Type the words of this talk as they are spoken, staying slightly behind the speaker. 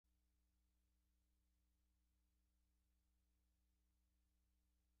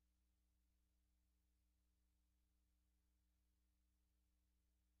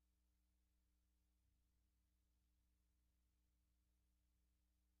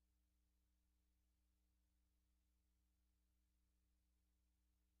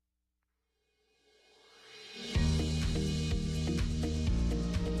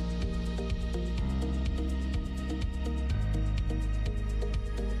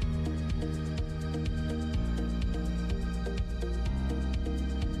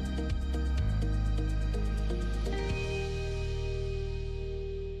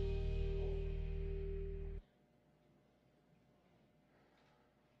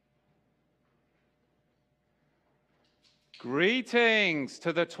Greetings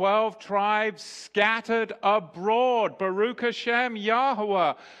to the 12 tribes scattered abroad. Baruch Hashem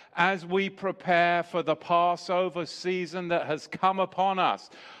Yahweh, as we prepare for the Passover season that has come upon us.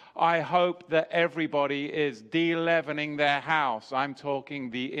 I hope that everybody is de-leavening their house. I'm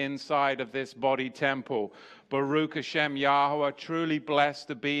talking the inside of this body temple. Baruch Hashem Yahweh, truly blessed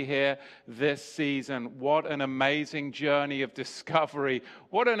to be here this season. What an amazing journey of discovery.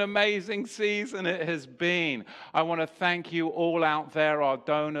 What an amazing season it has been. I want to thank you all out there, our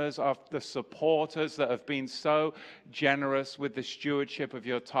donors, the supporters that have been so generous with the stewardship of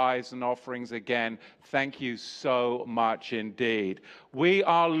your tithes and offerings again. Thank you so much indeed. We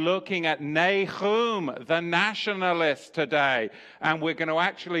are looking at Nahum, the nationalist, today, and we're going to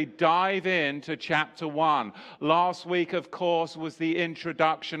actually dive into chapter 1. Last week, of course, was the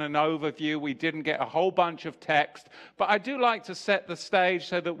introduction and overview. We didn't get a whole bunch of text, but I do like to set the stage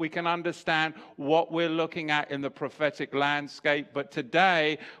so that we can understand what we're looking at in the prophetic landscape. But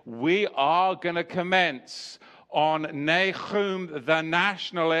today, we are going to commence on Nahum, the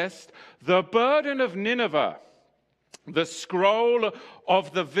nationalist, the burden of Nineveh, the scroll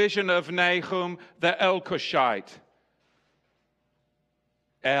of the vision of Nahum, the Elkoshite.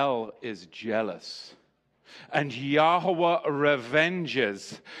 El is jealous, and Yahweh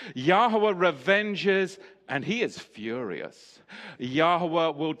revenges. Yahweh revenges, and he is furious. Yahweh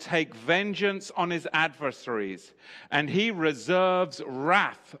will take vengeance on his adversaries, and he reserves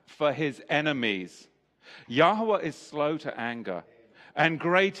wrath for his enemies. Yahweh is slow to anger and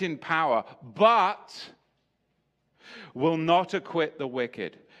great in power, but will not acquit the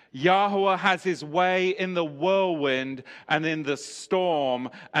wicked. Yahweh has his way in the whirlwind and in the storm,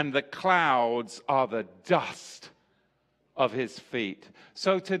 and the clouds are the dust of his feet.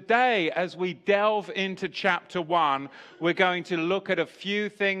 So today, as we delve into chapter 1, we're going to look at a few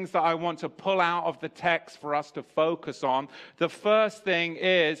things that I want to pull out of the text for us to focus on. The first thing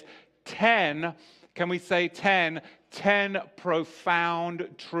is 10, can we say 10 profound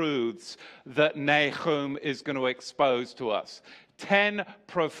truths that Nahum is going to expose to us. 10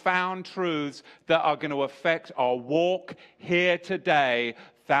 profound truths that are going to affect our walk here today,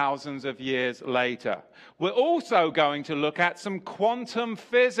 thousands of years later. We're also going to look at some quantum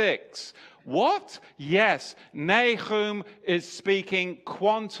physics. What? Yes, Nahum is speaking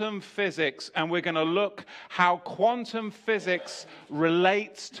quantum physics, and we're going to look how quantum physics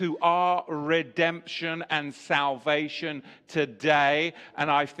relates to our redemption and salvation today,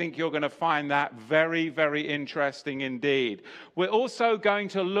 and I think you're going to find that very, very interesting indeed. We're also going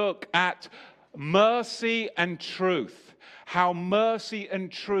to look at mercy and truth, how mercy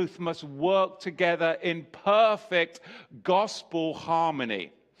and truth must work together in perfect gospel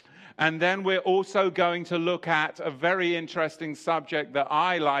harmony. And then we're also going to look at a very interesting subject that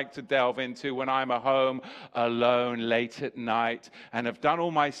I like to delve into when I'm at home alone late at night and have done all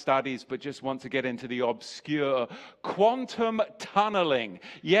my studies but just want to get into the obscure. Quantum tunneling.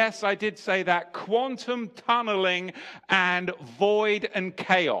 Yes, I did say that. Quantum tunneling and void and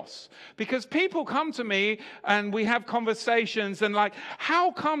chaos. Because people come to me and we have conversations and like,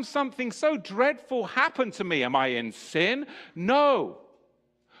 how come something so dreadful happened to me? Am I in sin? No.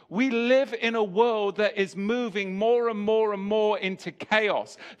 We live in a world that is moving more and more and more into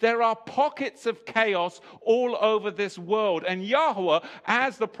chaos. There are pockets of chaos all over this world. And Yahweh,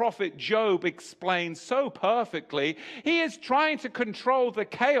 as the prophet Job explains so perfectly, he is trying to control the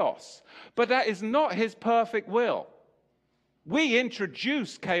chaos. But that is not his perfect will. We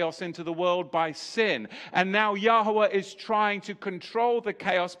introduced chaos into the world by sin, and now Yahweh is trying to control the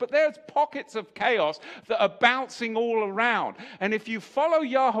chaos, but there's pockets of chaos that are bouncing all around. And if you follow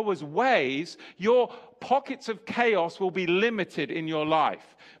Yahweh's ways, your pockets of chaos will be limited in your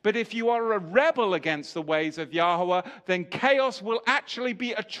life. But if you are a rebel against the ways of Yahweh, then chaos will actually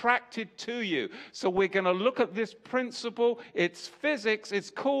be attracted to you. So we're going to look at this principle. It's physics. It's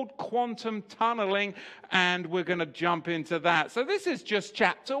called quantum tunneling, and we're going to jump into that. So this is just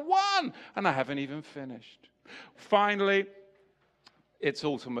chapter 1, and I haven't even finished. Finally, it's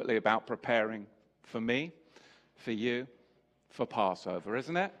ultimately about preparing for me, for you, for Passover,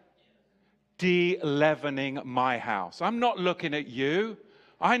 isn't it? De-leavening my house. I'm not looking at you.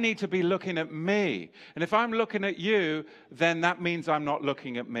 I need to be looking at me. And if I'm looking at you, then that means I'm not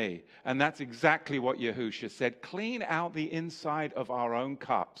looking at me. And that's exactly what Yahusha said. Clean out the inside of our own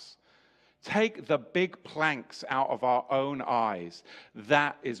cups. Take the big planks out of our own eyes.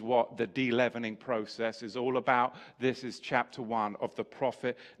 That is what the de-leavening process is all about. This is chapter 1 of the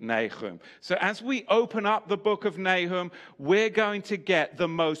prophet Nahum. So as we open up the book of Nahum, we're going to get the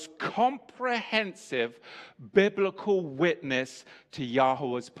most comprehensive biblical witness to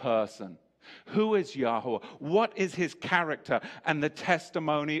Yahweh's person. Who is Yahweh? What is his character and the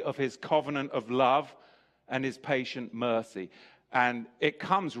testimony of his covenant of love and his patient mercy? And it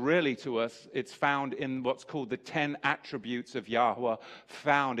comes really to us, it's found in what's called the 10 attributes of Yahweh,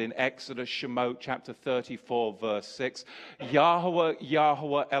 found in Exodus, Shemot, chapter 34, verse 6. Yahweh,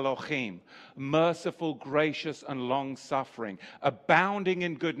 Yahweh Elohim, merciful, gracious, and long-suffering, abounding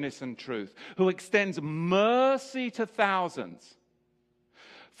in goodness and truth, who extends mercy to thousands,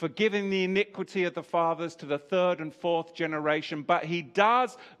 forgiving the iniquity of the fathers to the third and fourth generation. But he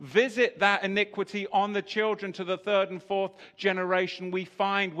does visit that iniquity on the children to the third and fourth generation. We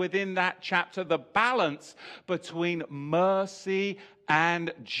find within that chapter the balance between mercy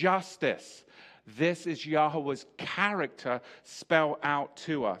and justice. This is Yahweh's character spelled out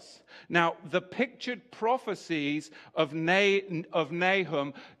to us. Now, the pictured prophecies of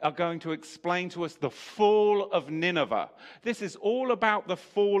Nahum are going to explain to us the fall of Nineveh. This is all about the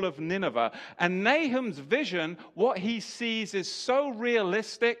fall of Nineveh. And Nahum's vision, what he sees is so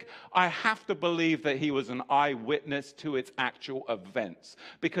realistic, I have to believe that he was an eyewitness to its actual events,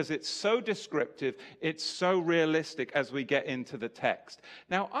 because it's so descriptive, it's so realistic as we get into the text.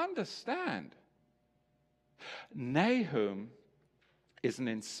 Now, understand, Nahum is an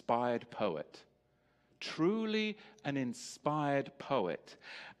inspired poet, truly an inspired poet.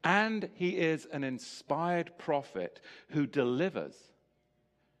 And he is an inspired prophet who delivers,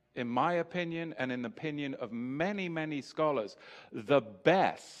 in my opinion and in the opinion of many, many scholars, the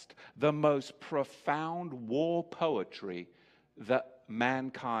best, the most profound war poetry that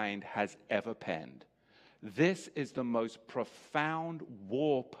mankind has ever penned. This is the most profound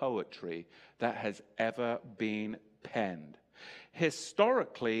war poetry that has ever been penned.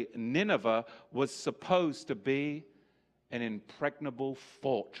 Historically, Nineveh was supposed to be an impregnable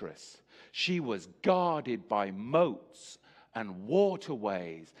fortress. She was guarded by moats and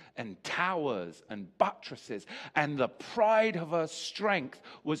waterways and towers and buttresses, and the pride of her strength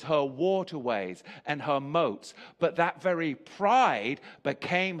was her waterways and her moats. But that very pride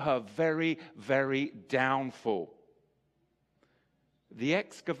became her very, very downfall. The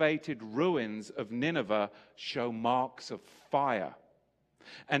excavated ruins of Nineveh show marks of fire,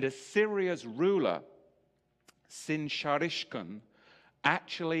 and Assyria's ruler, Sin-Sharishkun,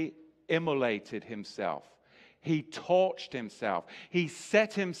 actually immolated himself. He torched himself. He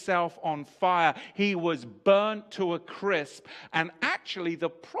set himself on fire. He was burnt to a crisp. And actually, the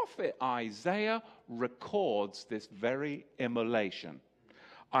prophet Isaiah records this very immolation.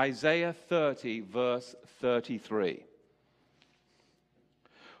 Isaiah 30, verse 33.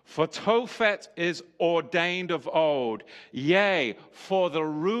 For Tophet is ordained of old, yea, for the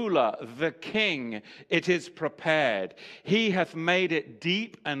ruler, the king, it is prepared. He hath made it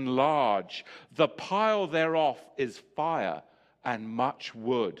deep and large. The pile thereof is fire and much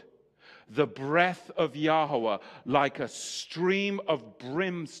wood. The breath of Yahweh, like a stream of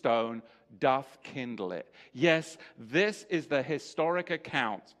brimstone, doth kindle it. Yes, this is the historic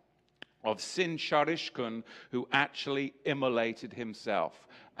account of Sin-Sharishkun, who actually immolated himself.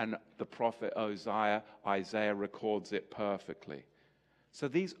 And the prophet Isaiah records it perfectly. So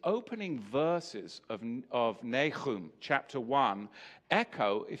these opening verses of Nahum chapter 1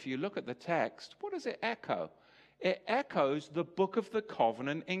 echo, if you look at the text, what does it echo? It echoes the Book of the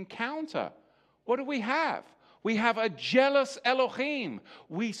Covenant encounter. What do we have? We have a jealous Elohim.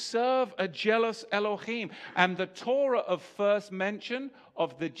 We serve a jealous Elohim. And the Torah of first mention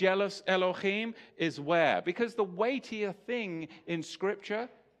of the jealous Elohim is where? Because the weightier thing in Scripture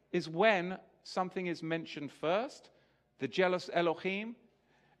is when something is mentioned first. The jealous Elohim,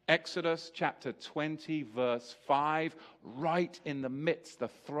 Exodus chapter 20, verse 5, right in the midst, the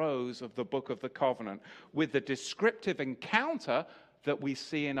throes of the Book of the Covenant, with the descriptive encounter that we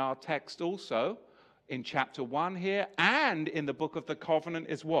see in our text also, in chapter 1 here, and in the Book of the Covenant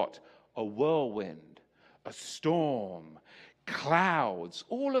is what? A whirlwind, a storm, clouds.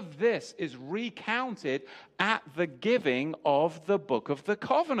 All of this is recounted at the giving of the Book of the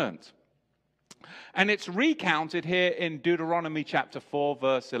Covenant. And it's recounted here in Deuteronomy chapter 4,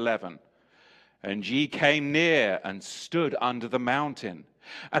 verse 11. And ye came near and stood under the mountain,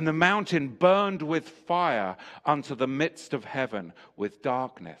 and the mountain burned with fire unto the midst of heaven, with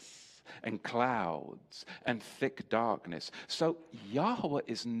darkness and clouds and thick darkness. So Yahweh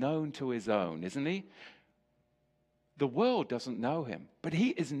is known to his own, isn't he? The world doesn't know him, but he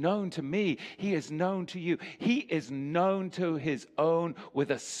is known to me. He is known to you. He is known to his own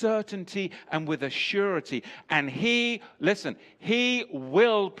with a certainty and with a surety. And he, listen, he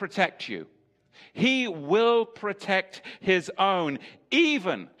will protect you. He will protect his own,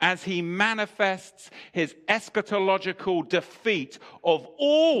 even as he manifests his eschatological defeat of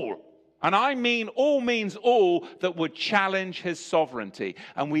all And I mean all means all that would challenge his sovereignty.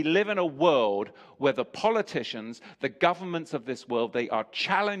 And we live in a world where the politicians, the governments of this world, they are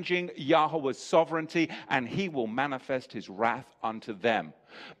challenging Yahweh's sovereignty, and he will manifest his wrath unto them.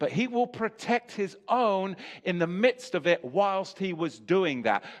 But he will protect his own in the midst of it whilst he was doing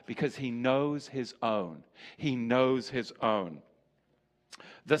that, because he knows his own. He knows his own.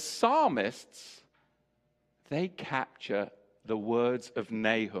 The psalmists, they capture the words of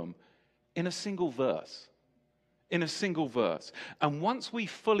Nahum in a single verse. In a single verse. And once we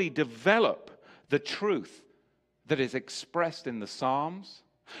fully develop the truth that is expressed in the Psalms,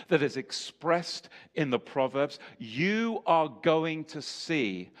 that is expressed in the Proverbs, you are going to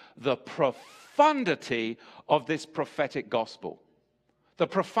see the profundity of this prophetic gospel. The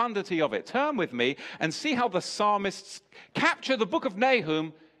profundity of it. Turn with me and see how the psalmists capture the book of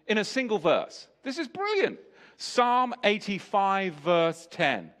Nahum in a single verse. This is brilliant. Psalm 85, verse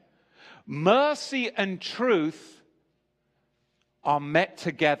 10. Mercy and truth are met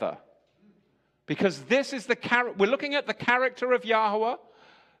together. Because this is the character, we're looking at the character of Yahweh,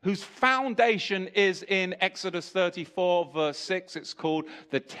 whose foundation is in Exodus 34, verse 6. It's called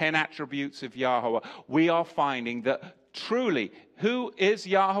the 10 attributes of Yahweh. We are finding that truly, who is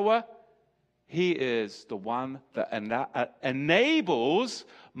Yahweh? He is the one that enables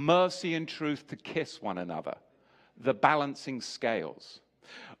mercy and truth to kiss one another. The balancing scales.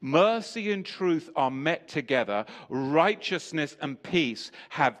 Mercy and truth are met together. Righteousness and peace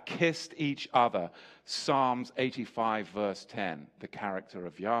have kissed each other. Psalms 85, verse 10, the character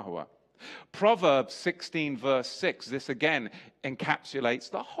of Yahweh. Proverbs 16, verse 6, this again encapsulates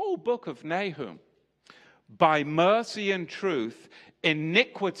the whole book of Nahum. By mercy and truth,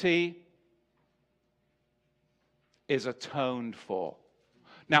 iniquity is atoned for.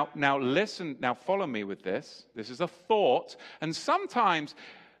 Now listen, now follow me with this. This is a thought. And sometimes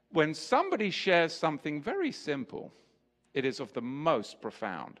when somebody shares something very simple, it is of the most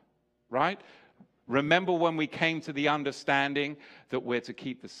profound, right? Remember when we came to the understanding that we're to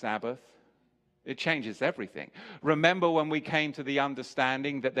keep the Sabbath? It changes everything. Remember when we came to the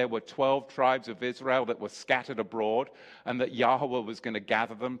understanding that there were 12 tribes of Israel that were scattered abroad and that Yahweh was going to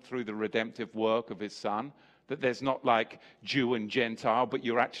gather them through the redemptive work of his Son? That there's not like Jew and Gentile, but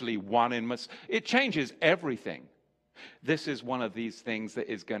you're actually one in Messiah. It changes everything. This is one of these things that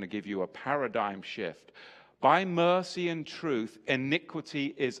is going to give you a paradigm shift. By mercy and truth,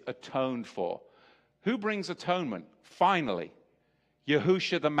 iniquity is atoned for. Who brings atonement? Finally,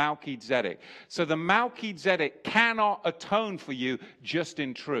 Yahusha the Melchizedek. So the Melchizedek cannot atone for you just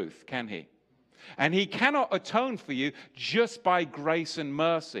in truth, can he? And he cannot atone for you just by grace and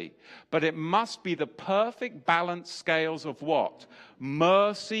mercy. But it must be the perfect balanced scales of what?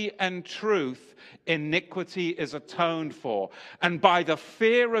 Mercy and truth, iniquity is atoned for. And by the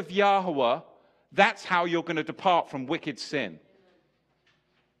fear of Yahweh, that's how you're going to depart from wicked sin.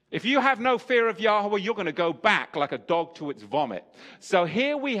 If you have no fear of Yahweh, you're going to go back like a dog to its vomit. So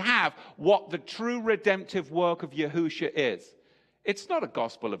here we have what the true redemptive work of Yahusha is. It's not a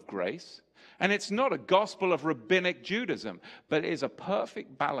gospel of grace. And it's not a gospel of rabbinic Judaism, but it is a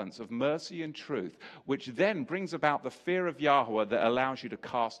perfect balance of mercy and truth, which then brings about the fear of Yahweh that allows you to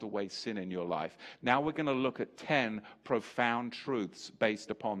cast away sin in your life. Now we're going to look at 10 profound truths based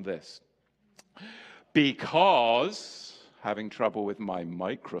upon this. Because, having trouble with my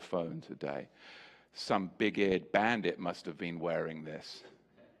microphone today, some big-eared bandit must have been wearing this.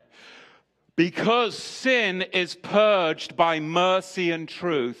 Because sin is purged by mercy and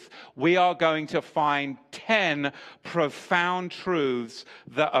truth, we are going to find 10 profound truths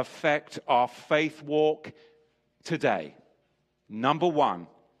that affect our faith walk today. Number 1,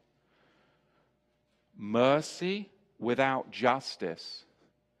 mercy without justice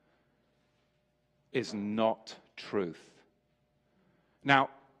is not truth. Now,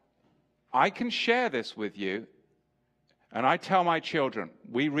 I can share this with you, and I tell my children,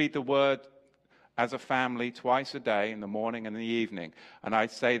 we read the word as a family twice a day, in the morning and the evening. And I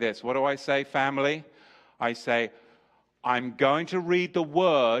say this. What do I say, family? I say, I'm going to read the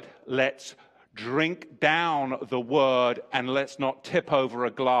word. Let's drink down the word and let's not tip over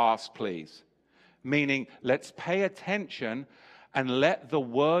a glass, please. Meaning, let's pay attention and let the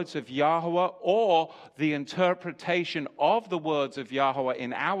words of Yahweh or the interpretation of the words of Yahweh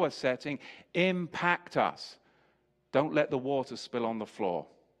in our setting impact us. Don't let the water spill on the floor.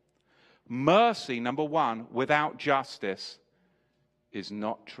 Mercy, number 1, without justice is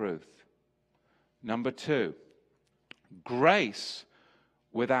not truth. Number 2, grace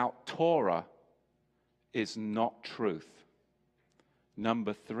without Torah is not truth.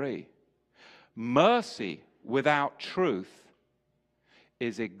 Number 3, mercy without truth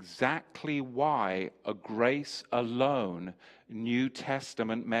is exactly why a grace alone New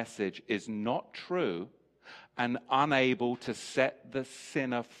Testament message is not true and unable to set the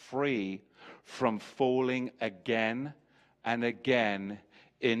sinner free from falling again and again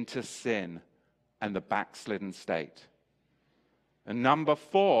into sin and the backslidden state. And number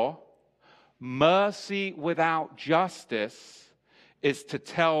 4, mercy without justice is to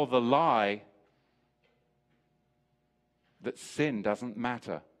tell the lie that sin doesn't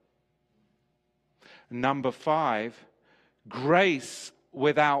matter. Number 5, grace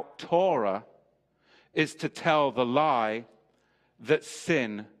without Torah is to tell the lie that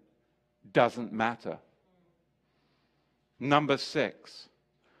sin doesn't matter. Number 6,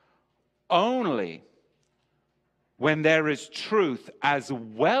 only when there is truth as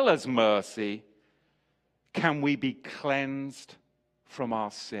well as mercy can we be cleansed from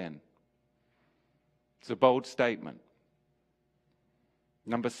our sin. It's a bold statement.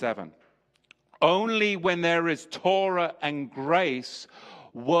 Number 7, only when there is Torah and grace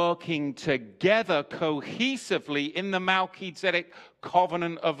working together cohesively in the Melchizedek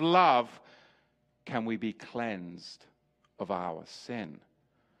covenant of love can we be cleansed of our sin.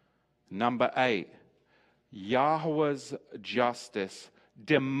 Number 8, Yahweh's justice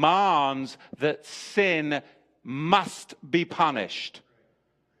demands that sin must be punished.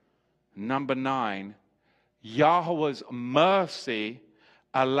 Number 9, Yahweh's mercy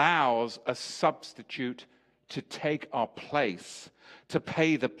allows a substitute to take our place, to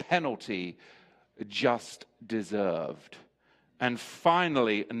pay the penalty just deserved. And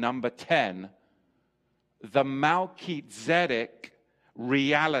finally, number 10, the Melchizedek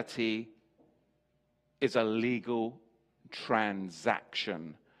reality is a legal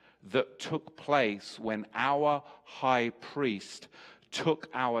transaction that took place when our high priest took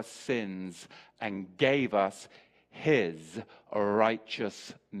our sins and gave us his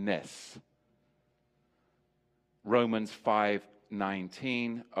righteousness. Romans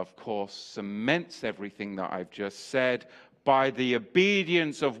 5:19, of course, cements everything that I've just said. By the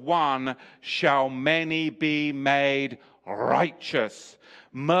obedience of one shall many be made righteous.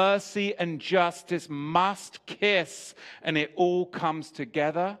 Mercy and justice must kiss, and it all comes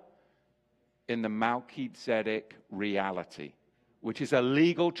together in the Melchizedek reality, which is a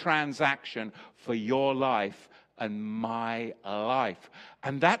legal transaction for your life and my life.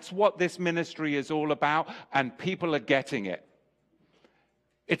 And that's what this ministry is all about, and people are getting it.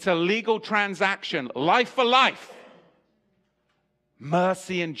 It's a legal transaction, life for life.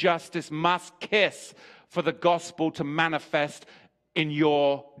 Mercy and justice must kiss for the gospel to manifest in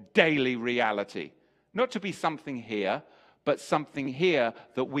your daily reality. Not to be something here, but something here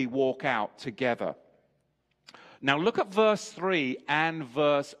that we walk out together. Now look at verse 3 and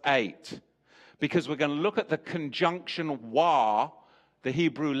verse 8, because we're going to look at the conjunction wa, the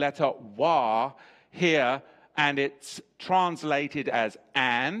Hebrew letter wa here, and it's translated as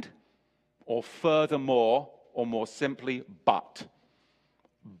and, or furthermore, or more simply, but.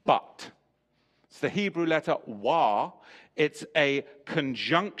 But. It's the Hebrew letter wa. It's a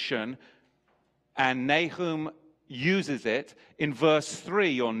conjunction, and Nahum uses it in verse 3,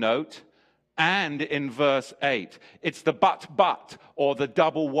 you'll note, and in verse 8. It's the but, or the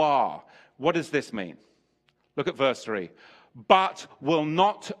double wa. What does this mean? Look at verse 3. But will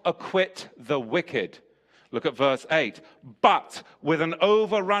not acquit the wicked. Look at verse 8. But with an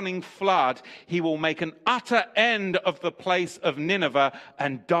overrunning flood, he will make an utter end of the place of Nineveh,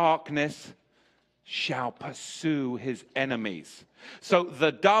 and darkness shall pursue his enemies. So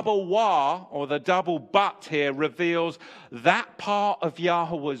the double wa, or the double but here, reveals that part of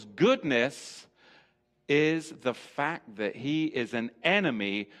Yahweh's goodness is the fact that he is an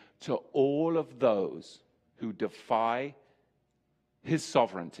enemy to all of those who defy his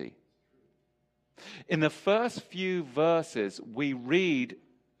sovereignty. In the first few verses, we read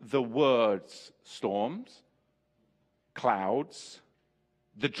the words storms, clouds,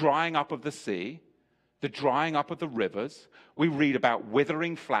 the drying up of the sea, the drying up of the rivers. We read about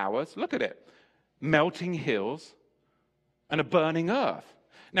withering flowers. Look at it. Melting hills and a burning earth.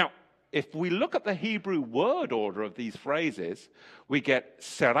 Now, if we look at the Hebrew word order of these phrases, we get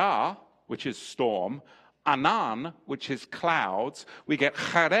serah, which is storm, anan, which is clouds. We get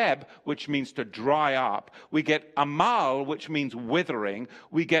chareb, which means to dry up. We get amal, which means withering.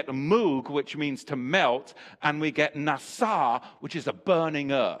 We get mug, which means to melt. And we get nasar, which is a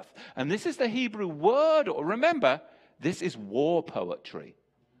burning earth. And this is the Hebrew word. Remember, this is war poetry.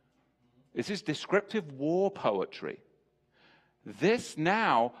 This is descriptive war poetry. This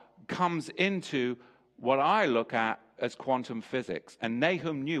now comes into what I look at as quantum physics. And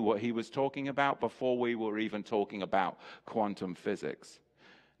Nahum knew what he was talking about before we were even talking about quantum physics.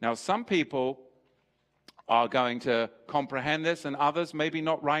 Now, some people are going to comprehend this, and others maybe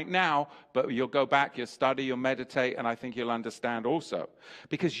not right now, but you'll go back, you'll study, you'll meditate, and I think you'll understand also.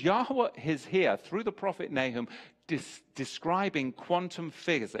 Because Yahweh is here, through the prophet Nahum, describing quantum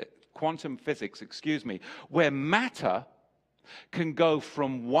physics, where matter can go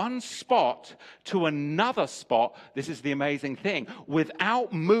from one spot to another spot, this is the amazing thing,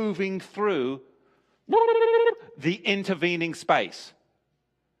 without moving through the intervening space.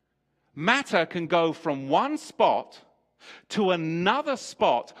 Matter can go from one spot to another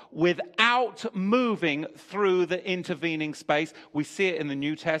spot without moving through the intervening space. We see it in the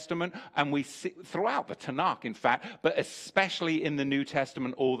New Testament, and we see throughout the Tanakh, in fact, but especially in the New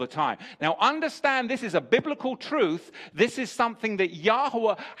Testament all the time. Now, understand this is a biblical truth. This is something that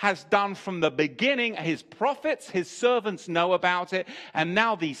Yahweh has done from the beginning. His prophets, his servants know about it, and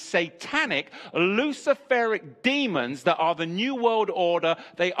now these satanic, Luciferic demons that are the New World Order,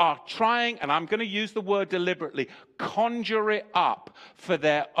 they are trying, and I'm going to use the word deliberately, conjure it up for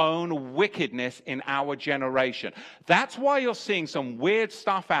their own wickedness in our generation. That's why you're seeing some weird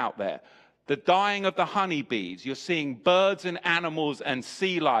stuff out there. The dying of the honeybees. You're seeing birds and animals and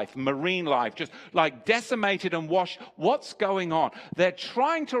sea life, marine life, just like decimated and washed. What's going on? They're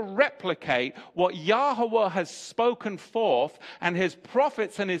trying to replicate what Yahweh has spoken forth, and his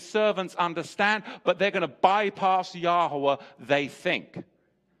prophets and his servants understand, but they're going to bypass Yahweh, they think.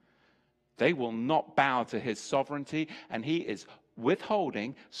 They will not bow to his sovereignty, and he is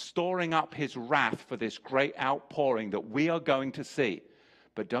withholding, storing up his wrath for this great outpouring that we are going to see.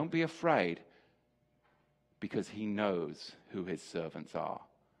 But don't be afraid, because he knows who his servants are.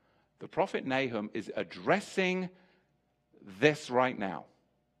 The prophet Nahum is addressing this right now,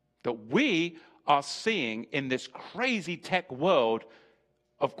 that we are seeing in this crazy tech world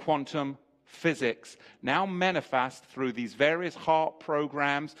of quantum physics now manifest through these various HAARP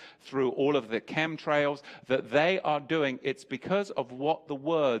programs, through all of the chemtrails that they are doing. It's because of what the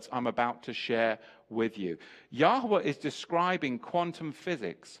words I'm about to share with you. Yahweh is describing quantum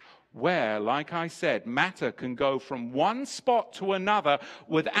physics where, like I said, matter can go from one spot to another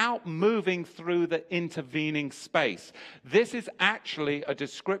without moving through the intervening space. This is actually a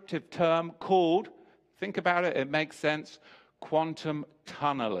descriptive term called, think about it, it makes sense, quantum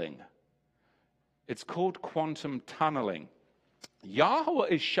tunneling. It's called quantum tunneling. Yahweh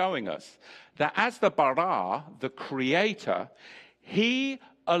is showing us that as the bara, the creator, he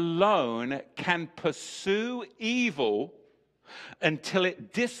alone can pursue evil until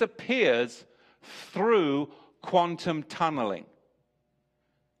it disappears through quantum tunneling.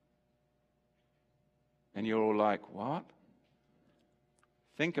 And you're all like, what?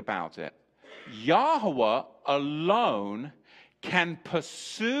 Think about it. Yahweh alone can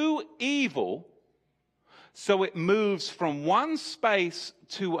pursue evil so it moves from one space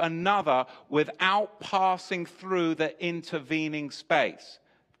to another without passing through the intervening space.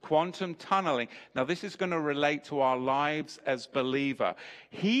 Quantum tunneling. Now, this is going to relate to our lives as believer.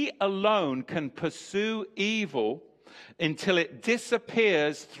 He alone can pursue evil until it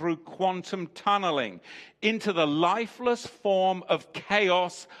disappears through quantum tunneling into the lifeless form of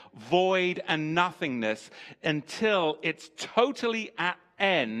chaos, void, and nothingness until it's totally at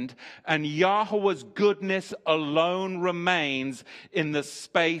end, and Yahweh's goodness alone remains in the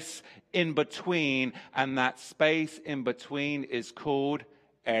space in between, and that space in between is called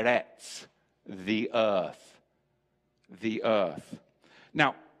Eretz, the earth. The earth.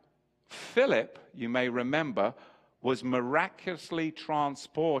 Now, Philip, you may remember, was miraculously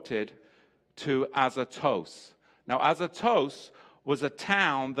transported to Azotus. Now, Azotus was a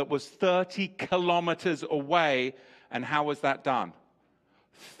town that was 30 kilometers away, and how was that done?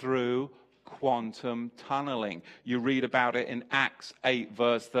 Through quantum tunneling. You read about it in Acts 8,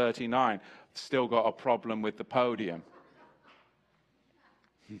 verse 39. Still got a problem with the podium.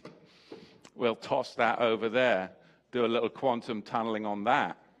 We'll toss that over there. Do a little quantum tunneling on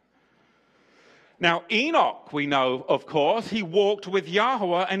that. Now, Enoch, we know, of course, he walked with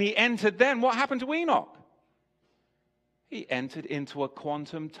Yahweh and he entered then. What happened to Enoch? He entered into a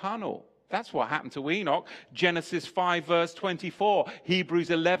quantum tunnel. That's what happened to Enoch. Genesis 5, verse 24. Hebrews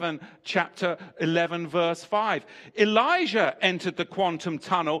 11, chapter 11, verse 5. Elijah entered the quantum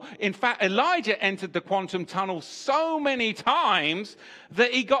tunnel. In fact, Elijah entered the quantum tunnel so many times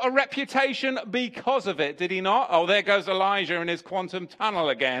that he got a reputation because of it, did he not? Oh, there goes Elijah in his quantum tunnel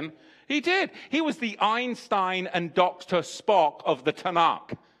again. He did. He was the Einstein and Dr. Spock of the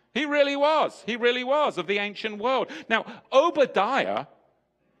Tanakh. He really was. He really was, of the ancient world. Now, Obadiah,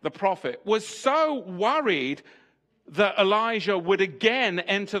 the prophet, was so worried that Elijah would again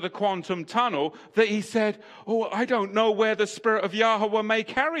enter the quantum tunnel, that he said, "Oh, I don't know where the Spirit of Yahweh may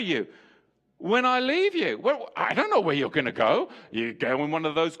carry you when I leave you." Well, I don't know where you're going to go. You go in one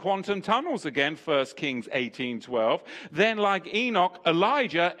of those quantum tunnels again, 1 Kings 18:12. Then, like Enoch,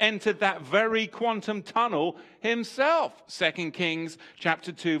 Elijah entered that very quantum tunnel himself, 2 Kings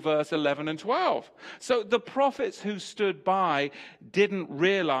chapter 2, verse 11 and 12. So the prophets who stood by didn't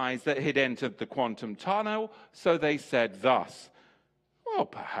realize that he'd entered the quantum tunnel, so they said thus, "Well,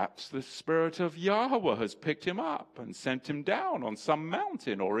 perhaps the Spirit of Yahweh has picked him up and sent him down on some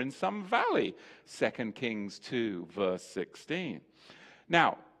mountain or in some valley." 2 Kings 2, verse 16.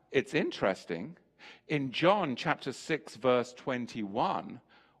 Now, it's interesting. In John chapter 6, verse 21,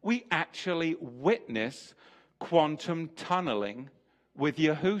 we actually witness quantum tunneling with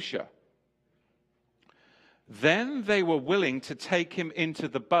Yahusha. Then they were willing to take him into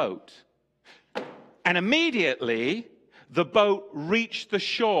the boat, and immediately the boat reached the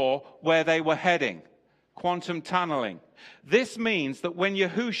shore where they were heading. Quantum tunneling. This means that when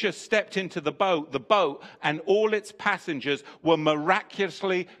Yahusha stepped into the boat and all its passengers were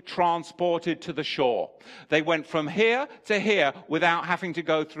miraculously transported to the shore. They went from here to here without having to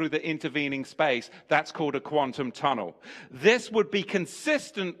go through the intervening space. That's called a quantum tunnel. This would be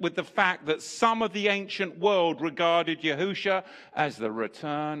consistent with the fact that some of the ancient world regarded Yahusha as the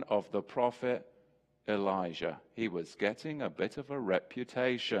return of the prophet Elijah. He was getting a bit of a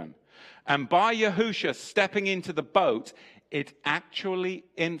reputation. And by Yahusha stepping into the boat, it actually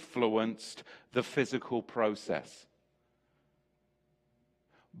influenced the physical process.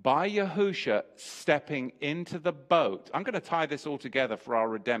 By Yahusha stepping into the boat, I'm going to tie this all together for our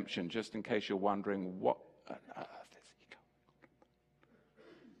redemption, just in case you're wondering what on earth is he going.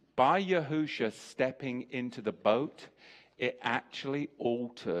 By Yahusha stepping into the boat, it actually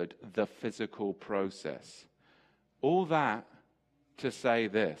altered the physical process. All that to say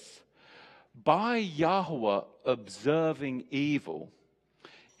this: by Yahweh observing evil,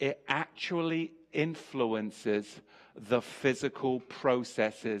 it actually influences the physical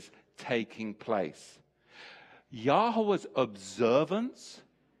processes taking place. Yahweh's observance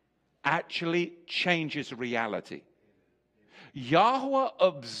actually changes reality. Yahweh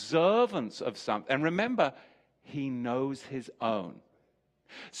observance of something, and remember, he knows his own.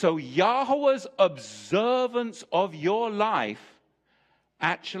 So Yahweh's observance of your life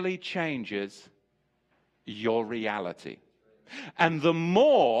actually changes your reality. And the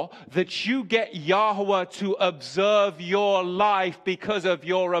more that you get Yahweh to observe your life because of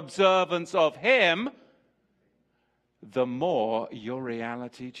your observance of him, the more your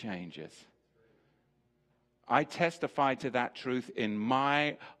reality changes. I testify to that truth in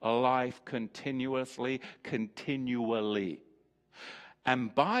my life continually.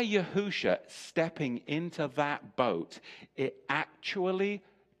 And by Yahusha stepping into that boat, it actually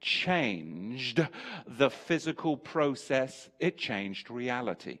changed the physical process. It changed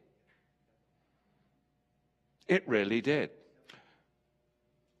reality. It really did.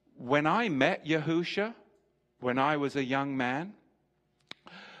 When I met Yahusha, when I was a young man,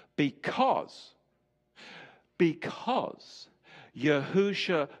 because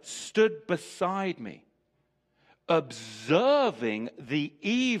Yahusha stood beside me, observing the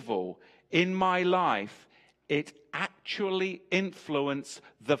evil in my life, it actually influenced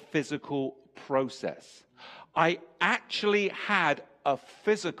the physical process. I actually had a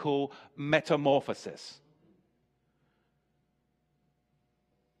physical metamorphosis.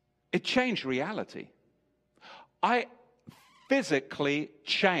 It changed reality. I physically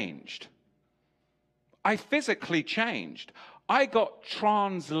changed. I got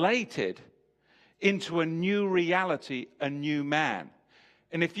translated into a new reality, a new man.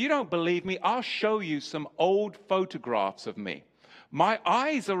 And if you don't believe me, I'll show you some old photographs of me. My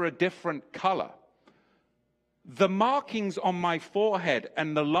eyes are a different color. The markings on my forehead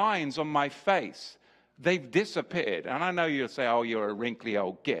and the lines on my face, they've disappeared. And I know you'll say, "Oh, you're a wrinkly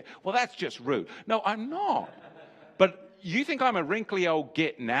old git." Well, that's just rude. No, I'm not. But you think I'm a wrinkly old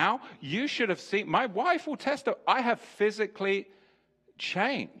git now? You should have seen. My wife will testify. I have physically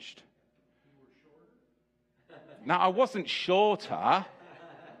changed. Now, I wasn't shorter.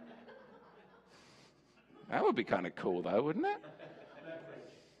 That would be kind of cool, though, wouldn't it?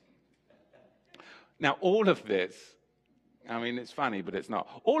 Now, all of this, I mean, it's funny, but it's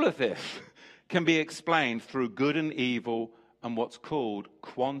not. All of this can be explained through good and evil and what's called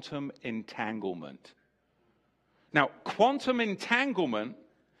quantum entanglement. Now, quantum entanglement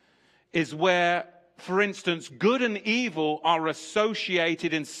is where For instance, good and evil are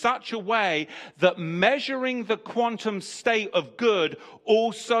associated in such a way that measuring the quantum state of good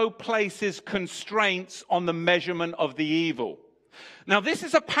also places constraints on the measurement of the evil. Now, this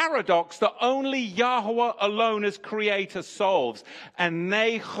is a paradox that only Yahweh alone as creator solves. And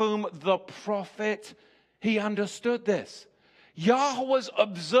Nahum the prophet, he understood this. Yahweh's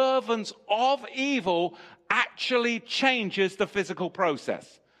observance of evil actually changes the physical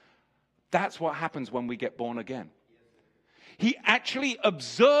process. That's what happens when we get born again. He actually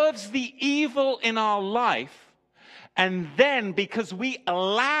observes the evil in our life, and then because we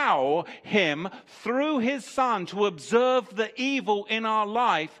allow him through his son to observe the evil in our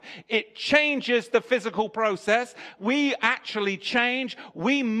life, it changes the physical process. We actually change.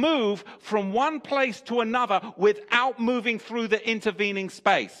 We move from one place to another without moving through the intervening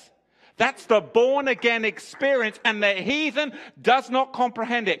space. That's the born-again experience, and the heathen does not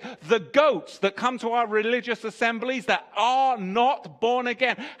comprehend it. The goats that come to our religious assemblies that are not born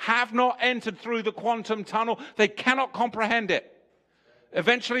again, have not entered through the quantum tunnel, they cannot comprehend it.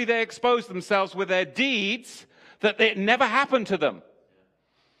 Eventually they expose themselves with their deeds that it never happened to them.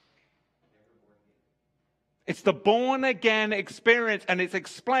 It's the born-again experience, and it's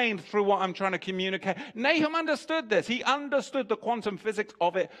explained through what I'm trying to communicate. Nahum understood this. He understood the quantum physics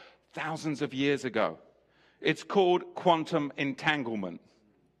of it thousands of years ago. It's called quantum entanglement.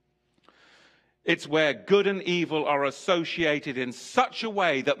 It's where good and evil are associated in such a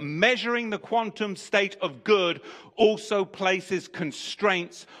way that measuring the quantum state of good also places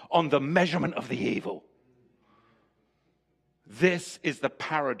constraints on the measurement of the evil. This is the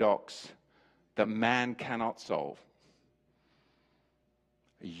paradox that man cannot solve.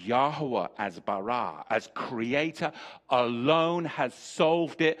 Yahweh as bara, as creator, alone has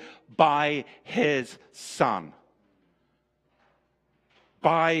solved it by his son.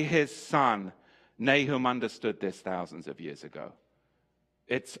 By his son. Nahum understood this thousands of years ago.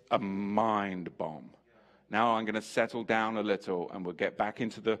 It's a mind bomb. Now I'm going to settle down a little and we'll get back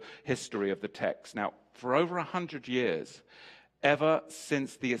into the history of the text. Now, for over 100 years, ever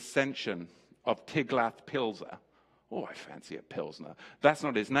since the ascension of Tiglath-Pileser, oh, I fancy a Pilsner. That's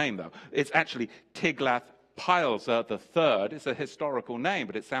not his name, though. It's actually Tiglath-Pileser III. It's a historical name,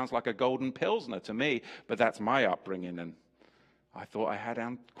 but it sounds like a golden Pilsner to me. But that's my upbringing, and I thought I had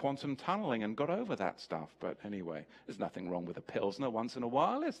quantum tunneling and got over that stuff. But anyway, there's nothing wrong with a Pilsner once in a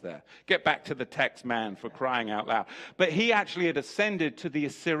while, is there? Get back to the text, man, for crying out loud. But he actually had ascended to the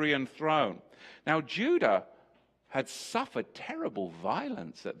Assyrian throne. Now, Judah had suffered terrible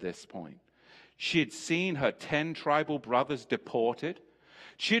violence at this point. She had seen her 10 tribal brothers deported.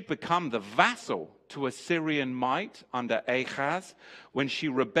 She had become the vassal to Assyrian might under Ahaz when she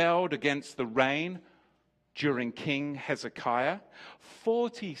rebelled against the reign during King Hezekiah.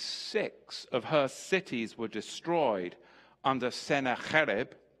 46 of her cities were destroyed under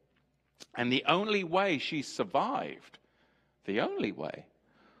Sennacherib, and the only way she survived,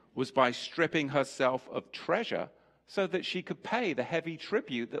 was by stripping herself of treasure so that she could pay the heavy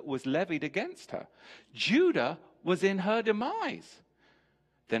tribute that was levied against her. Judah was in her demise.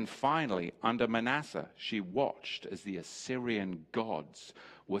 Then finally, under Manasseh, she watched as the Assyrian gods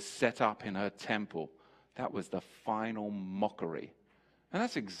were set up in her temple. That was the final mockery. And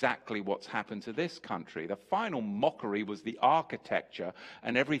that's exactly what's happened to this country. The final mockery was the architecture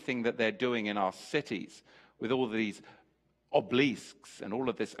and everything that they're doing in our cities with all these obelisks and all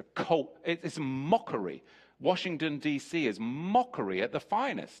of this occult. It's mockery. Washington, D.C. is mockery at the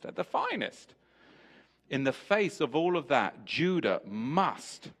finest, In the face of all of that, Judah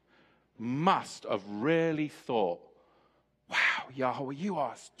must have really thought, wow, Yahweh, you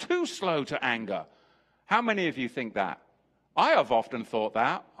are too slow to anger. How many of you think that? I have often thought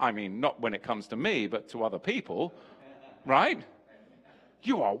that. I mean, not when it comes to me, but to other people, right?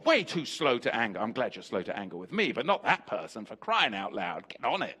 You are way too slow to anger. I'm glad you're slow to anger with me, but not that person, for crying out loud. Get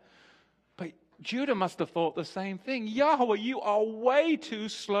on it. But Judah must have thought the same thing. Yahweh, you are way too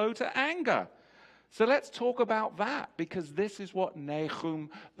slow to anger. So let's talk about that, because this is what Nahum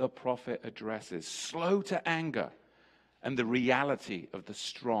the prophet addresses. Slow to anger and the reality of the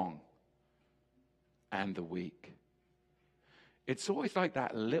strong and the weak. It's always like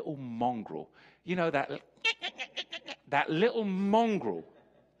that little mongrel. You know, that little mongrel.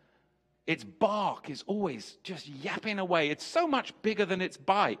 Its bark is always just yapping away. It's so much bigger than its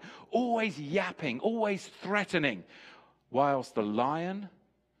bite. Always yapping, always threatening. Whilst the lion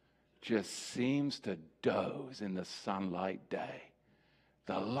just seems to doze in the sunlight day.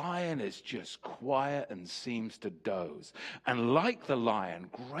 The lion is just quiet and seems to doze. And like the lion,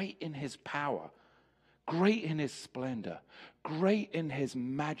 great in his power, great in his splendor, great in his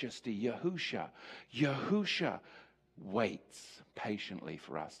majesty, Yahusha. Yahusha waits patiently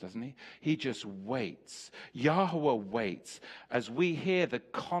for us, doesn't he? He just waits. Yahweh waits as we hear the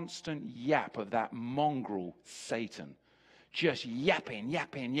constant yap of that mongrel Satan. Just yapping.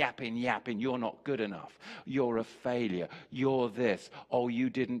 You're not good enough. You're a failure. You're this. Oh, you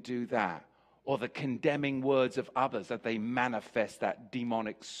didn't do that. Or the condemning words of others that they manifest that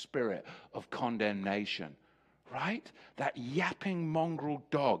demonic spirit of condemnation. Right? That yapping mongrel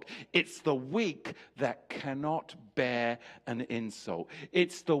dog. It's the weak that cannot bear an insult.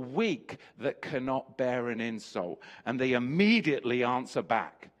 It's the weak that cannot bear an insult. And they immediately answer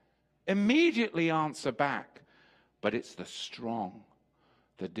back. But it's the strong,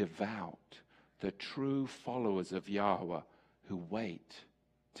 the devout, the true followers of Yahweh who wait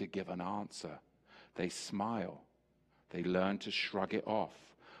to give an answer. They smile. They learn to shrug it off.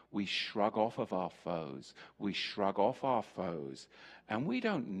 We shrug off of our foes. We shrug off our foes. And we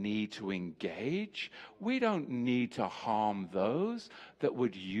don't need to engage. We don't need to harm those that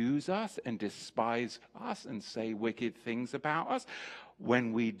would use us and despise us and say wicked things about us.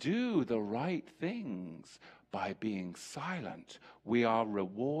 When we do the right things by being silent, we are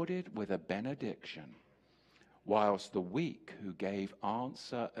rewarded with a benediction. Whilst the weak who gave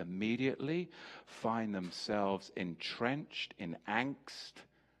answer immediately find themselves entrenched in angst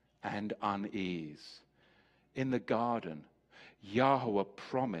and unease. In the garden, Yahweh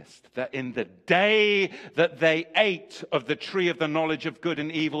promised that in the day that they ate of the tree of the knowledge of good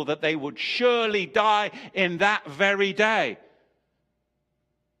and evil, that they would surely die in that very day.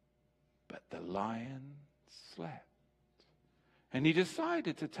 But the lion slept. And he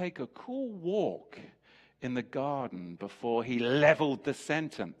decided to take a cool walk in the garden before he leveled the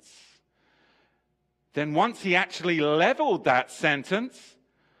sentence. Then once he actually leveled that sentence,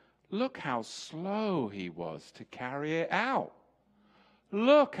 look how slow he was to carry it out.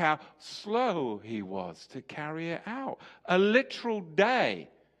 Look how slow he was to carry it out. A literal day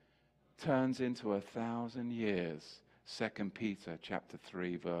turns into 1,000 years. 2 Peter chapter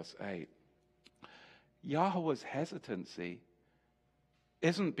 3, verse 8. Yahweh's hesitancy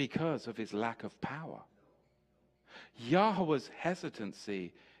isn't because of his lack of power. Yahweh's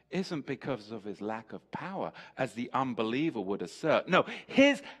hesitancy isn't because of his lack of power, as the unbeliever would assert. No,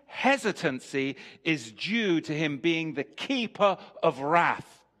 his hesitancy is due to him being the keeper of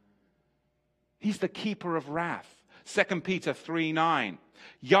wrath. He's the keeper of wrath. 2 Peter 3:9.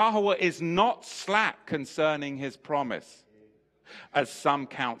 Yahweh is not slack concerning his promise, as some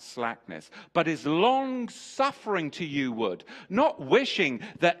count slackness, but is long-suffering to you would, not wishing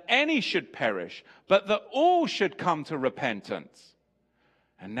that any should perish, but that all should come to repentance.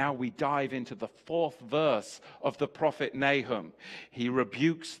 And now we dive into the 4th verse of the prophet Nahum. He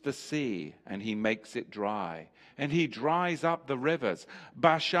rebukes the sea, and he makes it dry, and he dries up the rivers.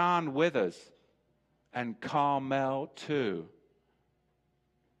 Bashan withers, and Carmel too.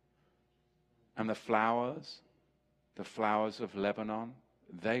 And the flowers of Lebanon,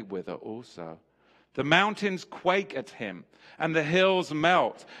 they wither also. The mountains quake at him, and the hills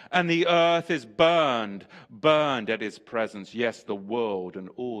melt, and the earth is burned at his presence. Yes, the world and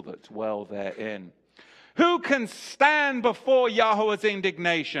all that dwell therein. Who can stand before Yahweh's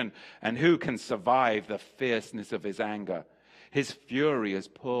indignation, and who can survive the fierceness of his anger? His fury is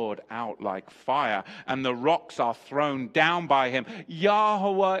poured out like fire, and the rocks are thrown down by him.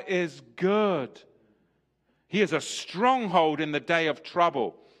 Yahweh is good. He is a stronghold in the day of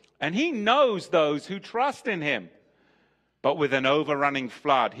trouble, and he knows those who trust in him. But with an overrunning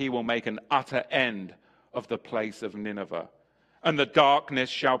flood, he will make an utter end of the place of Nineveh, and the darkness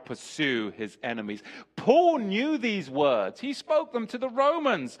shall pursue his enemies. Paul knew these words. He spoke them to the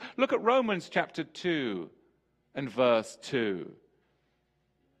Romans. Look at Romans chapter 2 and verse 2.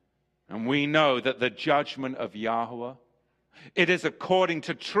 And we know that the judgment of Yahweh, it is according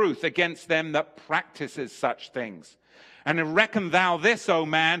to truth against them that practices such things. And reckon thou this, O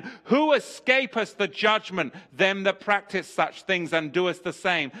man, who escapest the judgment, them that practice such things and doest the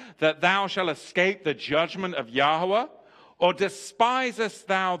same, that thou shalt escape the judgment of Yahweh? Or despisest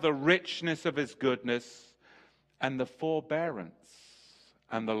thou the richness of his goodness, and the forbearance,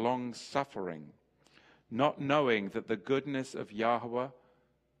 and the long suffering, not knowing that the goodness of Yahweh,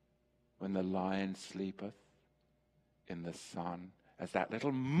 when the lion sleepeth in the sun, as that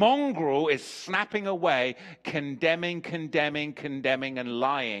little mongrel is snapping away, condemning, and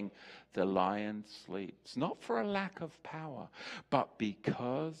lying, the lion sleeps. Not for a lack of power, but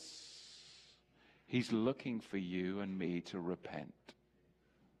because he's looking for you and me to repent.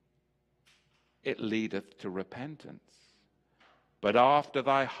 It leadeth to repentance. But after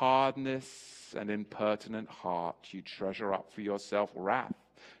thy hardness and impertinent heart, you treasure up for yourself wrath,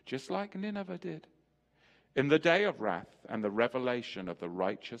 just like Nineveh did, in the day of wrath and the revelation of the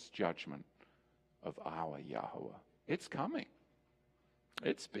righteous judgment of our Yahweh. It's coming.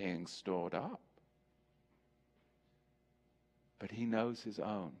 It's being stored up. But he knows his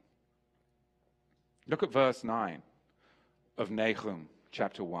own. Look at verse 9 of Nahum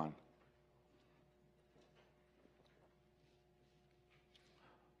chapter 1.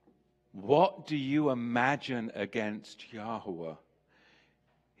 What do you imagine against Yahweh?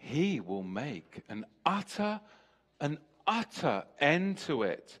 He will make an utter end to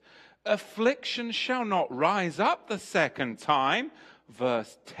it. Affliction shall not rise up the second time.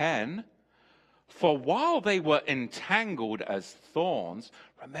 Verse 10. For while they were entangled as thorns,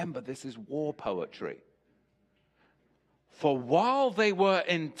 remember this is war poetry. For while they were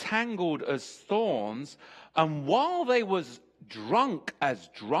entangled as thorns, and while they was drunk as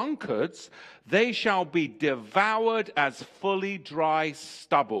drunkards, they shall be devoured as fully dry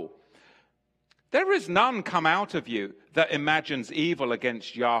stubble. There is none come out of you that imagines evil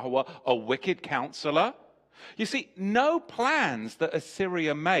against Yahweh, a wicked counselor. You see, no plans that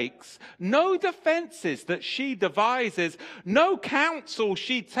Assyria makes, no defenses that she devises, no counsel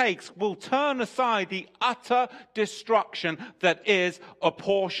she takes will turn aside the utter destruction that is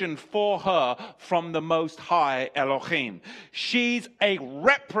apportioned for her from the Most High Elohim. She's a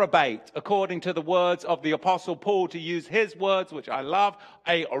reprobate, according to the words of the Apostle Paul, to use his words, which I love,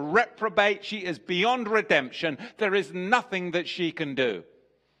 a reprobate. She is beyond redemption. There is nothing that she can do.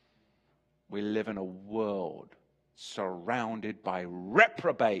 We live in a world surrounded by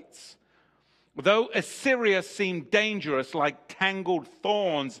reprobates. Though Assyria seemed dangerous like tangled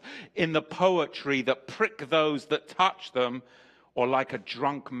thorns in the poetry that prick those that touch them, or like a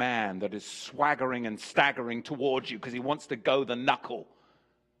drunk man that is swaggering and staggering towards you because he wants to go the knuckle.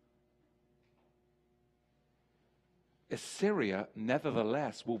 Assyria,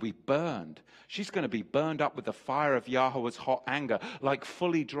 nevertheless, will be burned. She's going to be burned up with the fire of Yahweh's hot anger, like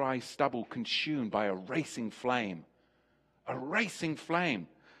fully dry stubble consumed by a racing flame. A racing flame.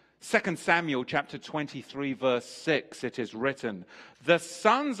 2 Samuel chapter 23, verse 6, it is written, the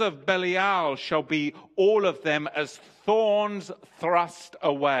sons of Belial shall be all of them as thorns thrust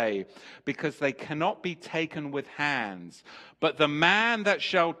away, because they cannot be taken with hands. But the man that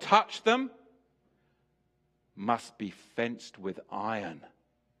shall touch them must be fenced with iron.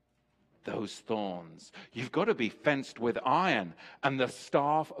 Those thorns. You've got to be fenced with iron and the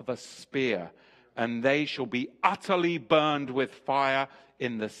staff of a spear, and they shall be utterly burned with fire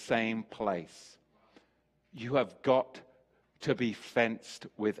in the same place. You have got to be fenced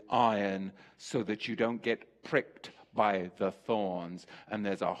with iron so that you don't get pricked by the thorns. And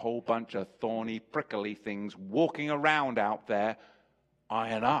there's a whole bunch of thorny, prickly things walking around out there.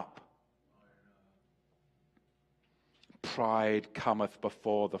 Iron up. Pride cometh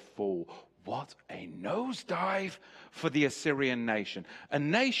before the fall. What a nosedive for the Assyrian nation. A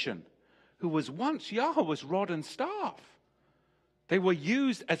nation who was once Yahweh's rod and staff. They were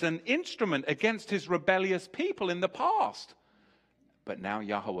used as an instrument against his rebellious people in the past. But now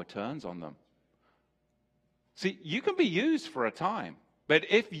Yahweh turns on them. See, you can be used for a time. But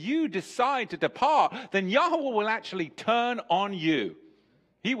if you decide to depart, then Yahweh will actually turn on you.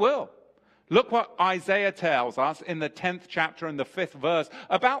 He will. Look what Isaiah tells us in the 10th chapter and the 5th verse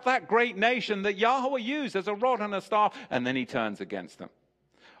about that great nation that Yahweh used as a rod and a staff, and then he turns against them.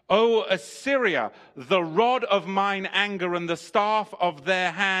 O Assyria, the rod of mine anger and the staff of their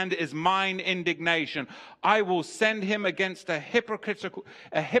hand is mine indignation. I will send him against a hypocritical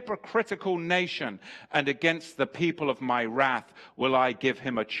nation, and against the people of my wrath will I give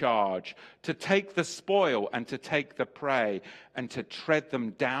him a charge, to take the spoil and to take the prey, and to tread them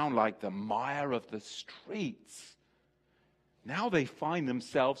down like the mire of the streets. Now they find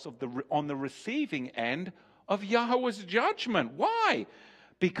themselves on the receiving end of Yahweh's judgment. Why?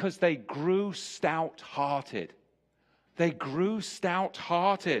 Because they grew stout-hearted. They grew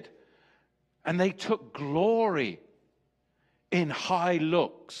stout-hearted. And they took glory in high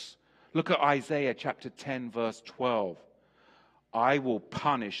looks. Look at Isaiah chapter 10, verse 12. I will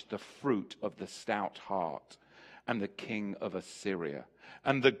punish the fruit of the stout heart and the king of Assyria,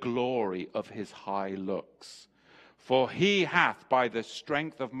 and the glory of his high looks. For he hath by the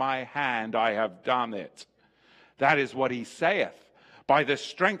strength of my hand I have done it. That is what he saith. By the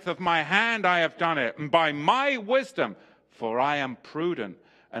strength of my hand I have done it, and by my wisdom, for I am prudent,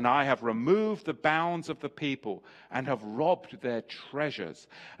 and I have removed the bounds of the people, and have robbed their treasures,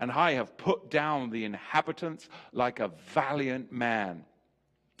 and I have put down the inhabitants like a valiant man.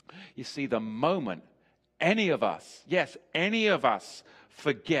 You see, the moment any of us, yes, any of us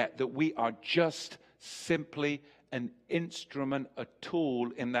forget that we are just simply an instrument, a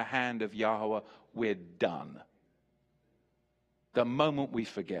tool in the hand of Yahweh, we're done. The moment we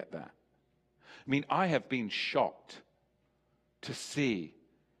forget that. I mean, I have been shocked to see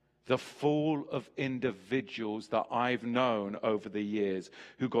the fall of individuals that I've known over the years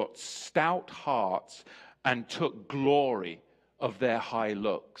who got stout hearts and took glory of their high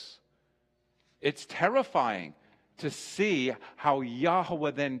looks. It's terrifying to see how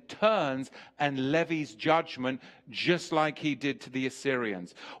Yahweh then turns and levies judgment just like he did to the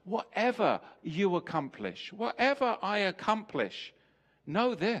Assyrians. Whatever you accomplish, whatever I accomplish,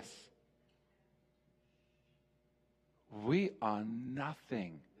 know this. We are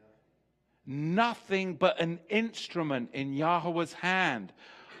nothing. Nothing but an instrument in Yahweh's hand.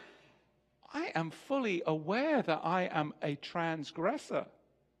 I am fully aware that I am a transgressor.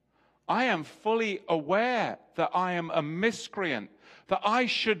 I am fully aware that I am a miscreant, that I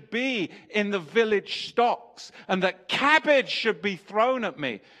should be in the village stocks and that cabbage should be thrown at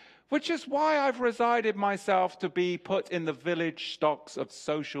me, which is why I've resided myself to be put in the village stocks of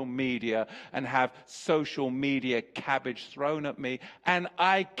social media and have social media cabbage thrown at me, and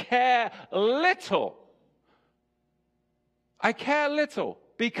I care little. I care little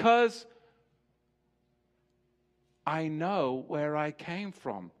because I know where I came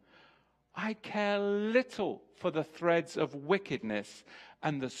from. I care little for the threads of wickedness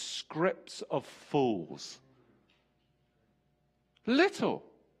and the scripts of fools. Little.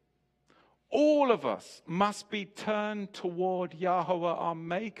 All of us must be turned toward Yahweh our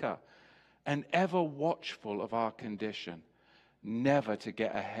Maker and ever watchful of our condition, never to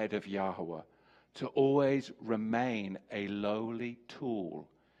get ahead of Yahweh, to always remain a lowly tool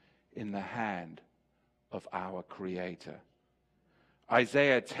in the hand of our Creator.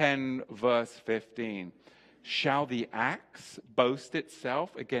 Isaiah 10 verse 15, shall the axe boast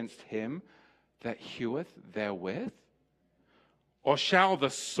itself against him that heweth therewith? Or shall the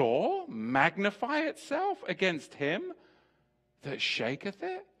saw magnify itself against him that shaketh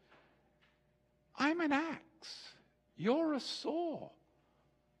it? I'm an axe. You're a saw.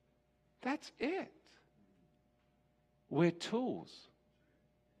 That's it. We're tools.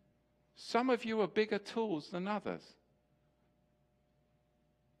 Some of you are bigger tools than others.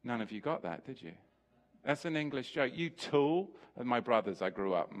 None of you got that, did you? That's an English joke. You tool. And my brothers, I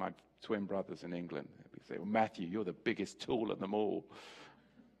grew up, my twin brothers in England. They say, well, Matthew, you're the biggest tool of them all.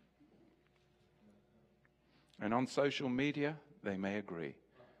 And on social media, they may agree.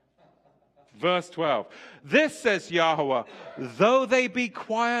 Verse 12, this says Yahweh, though they be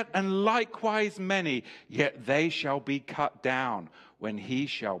quiet and likewise many, yet they shall be cut down when he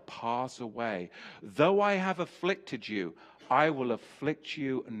shall pass away. Though I have afflicted you, I will afflict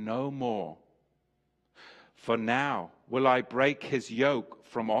you no more. For now will I break his yoke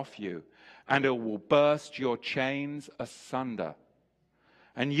from off you, and it will burst your chains asunder.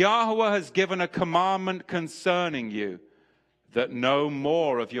 And Yahweh has given a commandment concerning you, that no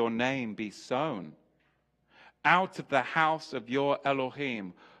more of your name be sown. Out of the house of your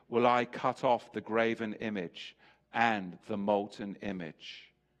Elohim will I cut off the graven image and the molten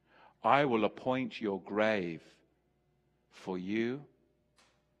image. I will appoint your grave, for you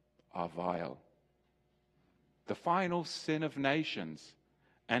are vile. The final sin of nations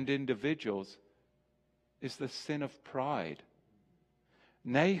and individuals is the sin of pride.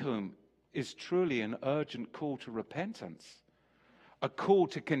 Nahum is truly an urgent call to repentance, a call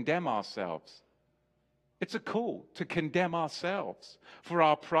to condemn ourselves. It's a call to condemn ourselves for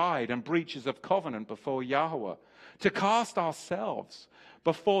our pride and breaches of covenant before Yahweh, to cast ourselves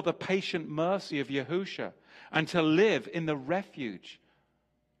before the patient mercy of Yahusha, and to live in the refuge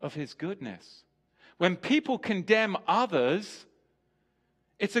of his goodness. When people condemn others,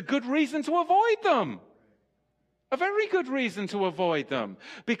 it's a good reason to avoid them. A very good reason to avoid them,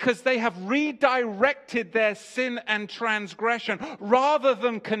 because they have redirected their sin and transgression rather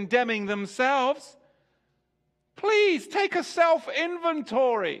than condemning themselves. Please take a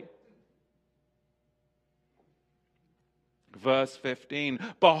self-inventory. Verse 15,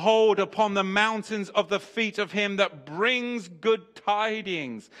 behold upon the mountains of the feet of him that brings good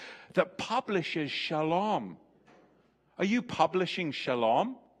tidings, that publishes shalom. Are you publishing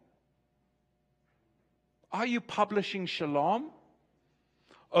shalom? Are you publishing shalom?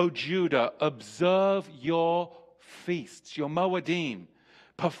 O Judah, observe your feasts, your Moedim.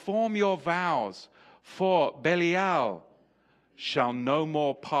 Perform your vows, for Belial shall no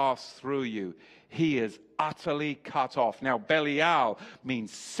more pass through you. He is utterly cut off. Now, Belial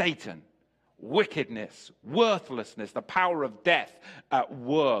means Satan, wickedness, worthlessness, the power of death at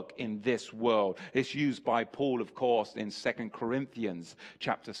work in this world. It's used by Paul, of course, in 2 Corinthians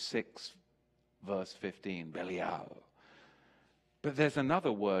chapter 6, verse 15, Belial. But there's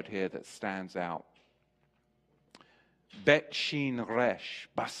another word here that stands out. Bet Shin Resh,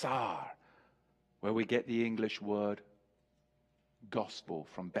 Basar, where we get the English word gospel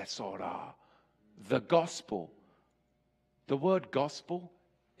from Besorah. The gospel. The word gospel,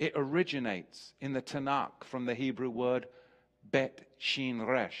 it originates in the Tanakh from the Hebrew word Bet Shin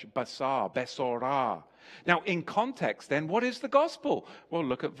Resh, Basar, Besorah. Now, in context, then, what is the gospel? Well,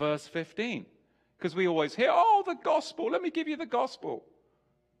 look at verse 15. Because we always hear, oh, the gospel, let me give you the gospel.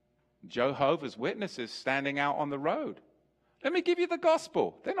 Jehovah's Witnesses standing out on the road. Let me give you the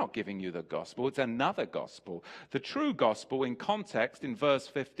gospel. They're not giving you the gospel. It's another gospel. The true gospel, in context, in verse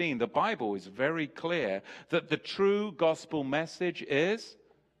 15, the Bible is very clear that the true gospel message is,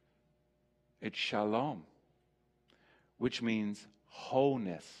 it's shalom, which means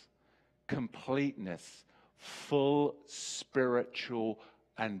wholeness, completeness, full spiritual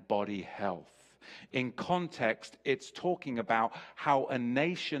and body health. In context, it's talking about how a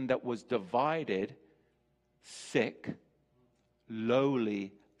nation that was divided, sick,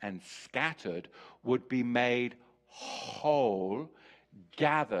 lowly, and scattered would be made whole,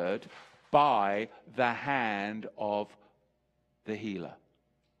 gathered by the hand of the healer.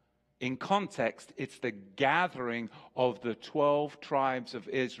 In context, it's the gathering of the 12 tribes of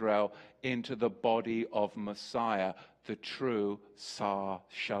Israel into the body of Messiah, the true Sar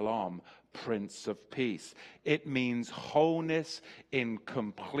Shalom, Prince of Peace. It means wholeness in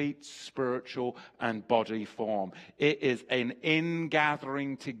complete spiritual and body form. It is an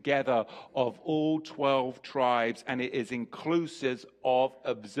ingathering together of all 12 tribes, and it is inclusive of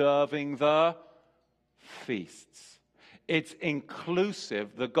observing the feasts. It's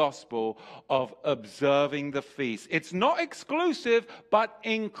inclusive, the gospel, of observing the feast. It's not exclusive, but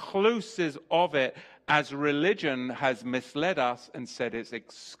inclusive of it, as religion has misled us and said it's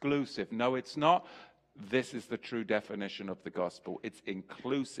exclusive. No, it's not. This is the true definition of the gospel. It's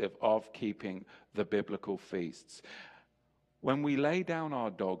inclusive of keeping the biblical feasts. When we lay down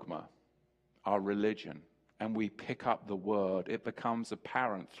our dogma, our religion, and we pick up the word, it becomes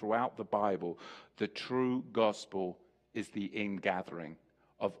apparent throughout the Bible the true gospel is the ingathering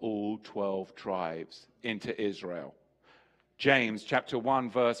of all 12 tribes into Israel. James chapter 1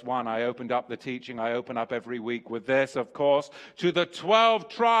 verse 1, I opened up the teaching, I open up every week with this, of course. To the 12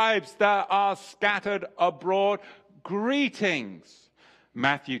 tribes that are scattered abroad, greetings.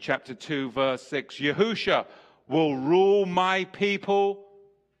 Matthew chapter 2 verse 6, Yahusha will rule my people,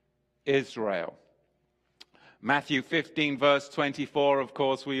 Israel. Matthew 15 verse 24, of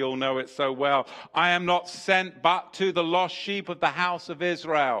course, we all know it so well. I am not sent but to the lost sheep of the house of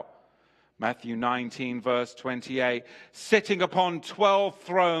Israel. Matthew 19 verse 28, sitting upon 12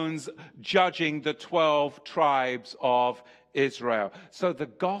 thrones, judging the 12 tribes of Israel. So the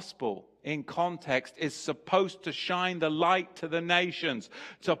gospel, in context, is supposed to shine the light to the nations,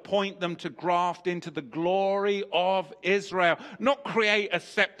 to point them to graft into the glory of Israel, not create a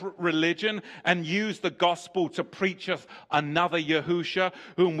separate religion and use the gospel to preach us another Yahusha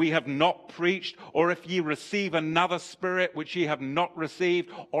whom we have not preached, or if ye receive another spirit which ye have not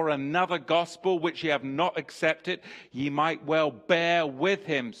received, or another gospel which ye have not accepted, ye might well bear with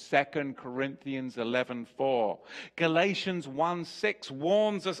him. 2 Corinthians 11:4. Galatians 1:6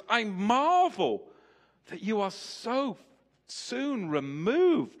 warns us, I marvel that you are so soon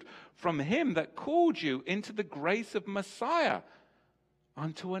removed from him that called you into the grace of Messiah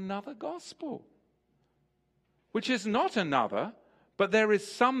unto another gospel, which is not another, but there is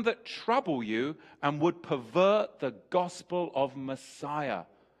some that trouble you and would pervert the gospel of Messiah.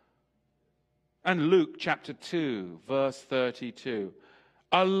 And Luke chapter 2 verse 32,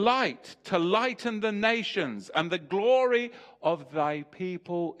 a light to lighten the nations and the glory of thy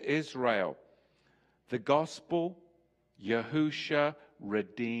people Israel. The gospel, Yahusha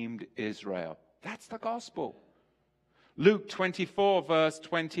redeemed Israel. That's the gospel. Luke 24 verse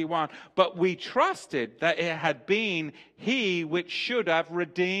 21, but we trusted that it had been he which should have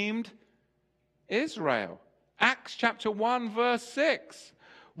redeemed Israel. Acts chapter 1 verse 6,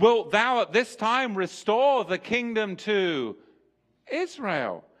 wilt thou at this time restore the kingdom to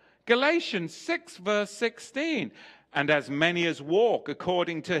Israel? Galatians 6 verse 16, and as many as walk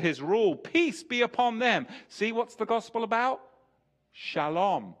according to his rule, peace be upon them. See what's the gospel about?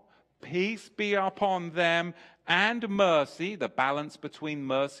 Shalom. Peace be upon them, and mercy, the balance between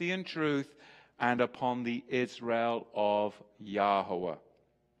mercy and truth, and upon the Israel of Yahweh.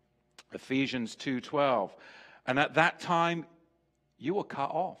 Ephesians 2:12, and at that time you were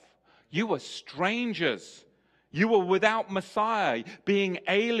cut off. You were strangers. You were without Messiah, being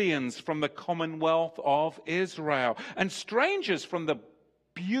aliens from the commonwealth of Israel and strangers from the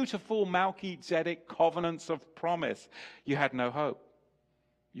beautiful Melchizedek covenants of promise. You had no hope.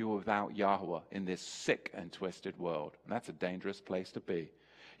 You were without Yahweh in this sick and twisted world. And that's a dangerous place to be.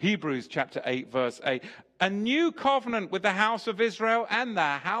 Hebrews chapter 8, verse 8. A new covenant with the house of Israel and the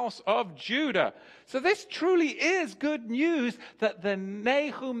house of Judah. So this truly is good news that the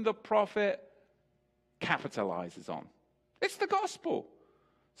Nahum the prophet capitalizes on. It's the gospel.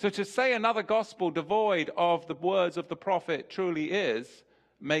 So to say another gospel devoid of the words of the prophet truly is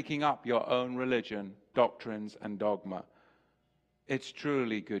making up your own religion, doctrines, and dogma. It's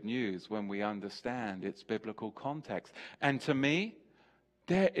truly good news when we understand its biblical context. And to me,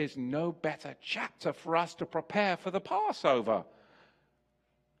 there is no better chapter for us to prepare for the Passover.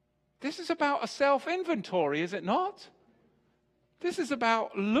 This is about a self-inventory, is it not? This is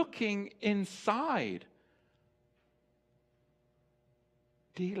about looking inside,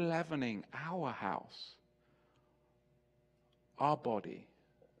 de-leavening our house, our body,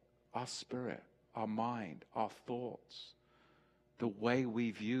 our spirit, our mind, our thoughts, the way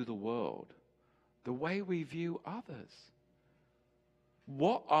we view the world, the way we view others.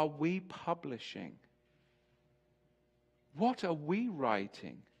 What are we publishing? What are we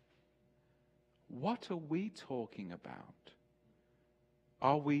writing? What are we talking about?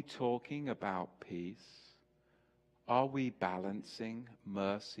 Are we talking about peace? Are we balancing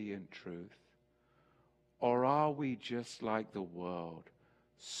mercy and truth? Or are we just like the world,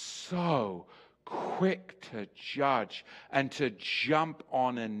 so quick to judge and to jump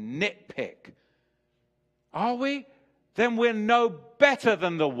on and nitpick? Are we? Then we're no better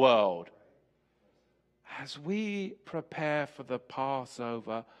than the world. As we prepare for the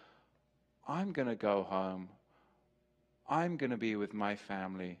Passover, I'm going to go home. I'm going to be with my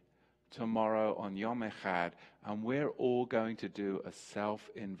family tomorrow on Yom Echad, and we're all going to do a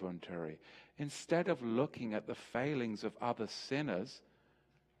self-inventory. Instead of looking at the failings of other sinners,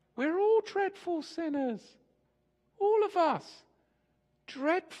 we're all dreadful sinners. All of us.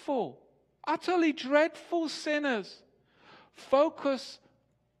 Dreadful, utterly dreadful sinners. Focus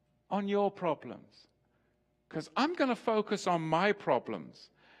on your problems, because I'm going to focus on my problems.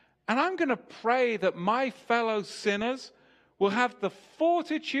 And I'm going to pray that my fellow sinners will have the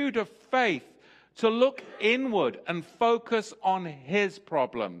fortitude of faith to look inward and focus on his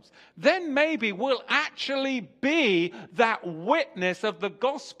problems. Then maybe we'll actually be that witness of the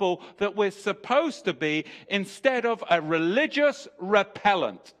gospel that we're supposed to be, instead of a religious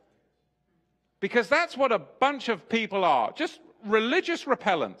repellent. Because that's what a bunch of people are, just religious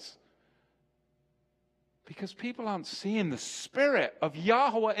repellents. Because people aren't seeing the spirit of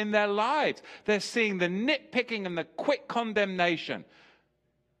Yahweh in their lives. They're seeing the nitpicking and the quick condemnation.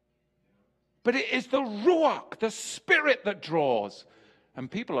 But it is the Ruach, the Spirit, that draws. And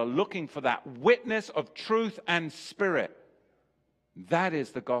people are looking for that witness of truth and spirit. That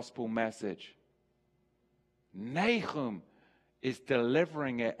is the gospel message. Nahum is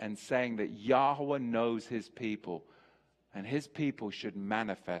delivering it and saying that Yahweh knows his people. And his people should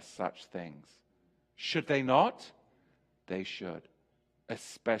manifest such things. Should they not? They should.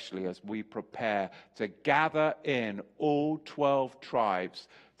 Especially as we prepare to gather in all 12 tribes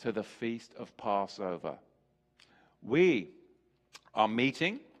to the feast of Passover. We are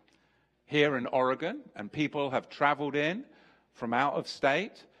meeting here in Oregon, and people have traveled in from out of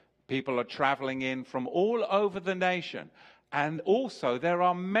state. People are traveling in from all over the nation. And also, there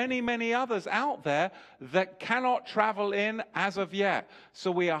are many, many others out there that cannot travel in as of yet.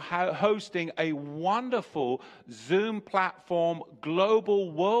 So we are hosting a wonderful Zoom platform,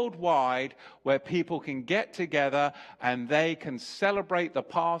 global, worldwide, where people can get together and they can celebrate the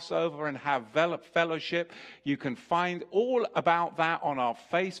Passover and have fellowship. You can find all about that on our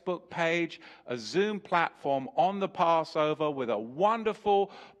Facebook page, a Zoom platform on the Passover with a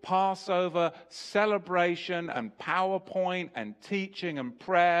wonderful Passover celebration and PowerPoint and teaching and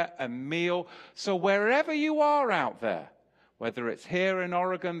prayer and meal. So wherever you are out there, whether it's here in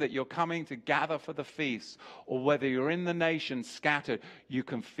Oregon that you're coming to gather for the feast, or whether you're in the nation scattered, you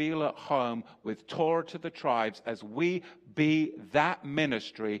can feel at home with Torah to the tribes as we be that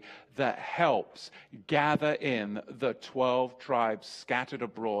ministry that helps gather in the 12 tribes scattered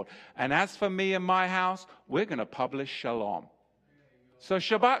abroad. And as for me and my house, we're going to publish Shalom. So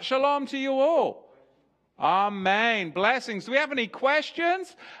Shabbat Shalom to you all. Amen. Blessings. Do we have any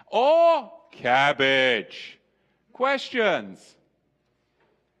questions? Or cabbage? Questions? Is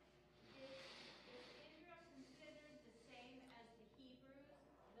Israel considered the same as the Hebrews,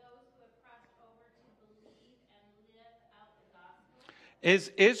 those who have crossed over to believe and live out the gospel?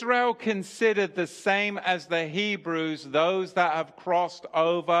 Is Israel considered the same as the Hebrews, those that have crossed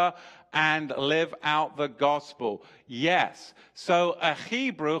over and live out the gospel? Yes. So a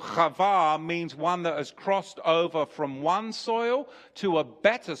Hebrew, chavar, means one that has crossed over from one soil to a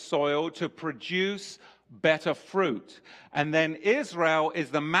better soil to produce better fruit. And then Israel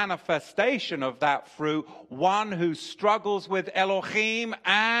is the manifestation of that fruit, one who struggles with Elohim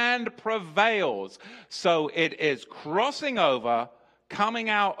and prevails. So it is crossing over, coming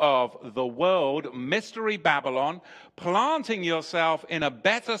out of the world, mystery Babylon, planting yourself in a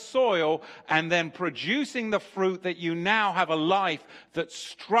better soil, and then producing the fruit that you now have a life that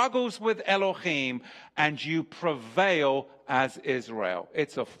struggles with Elohim, and you prevail as Israel.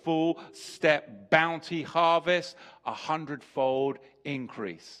 It's a full step bounty harvest, 100-fold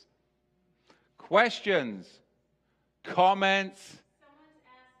increase. Questions? Comments? Someone's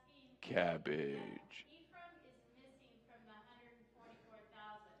asking, Cabbage. Ephraim is missing from the 144,000.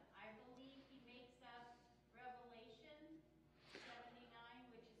 I believe he makes up Revelation 79,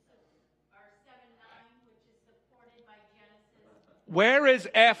 or 7:9, which is supported by Genesis. Where is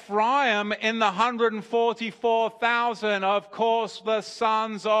Ephraim in the 144,000? Of course, the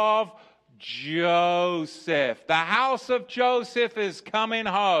sons of Joseph. The house of Joseph is coming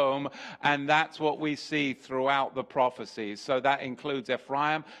home, and that's what we see throughout the prophecies. So that includes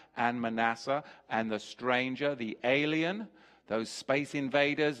Ephraim and Manasseh, and the stranger, the alien, those space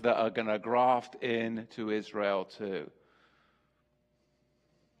invaders that are going to graft into Israel too.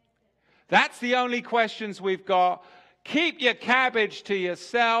 That's the only questions we've got. Keep your cabbage to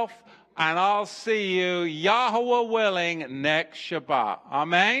yourself, and I'll see you, Yahweh willing, next Shabbat.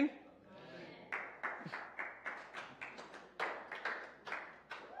 Amen?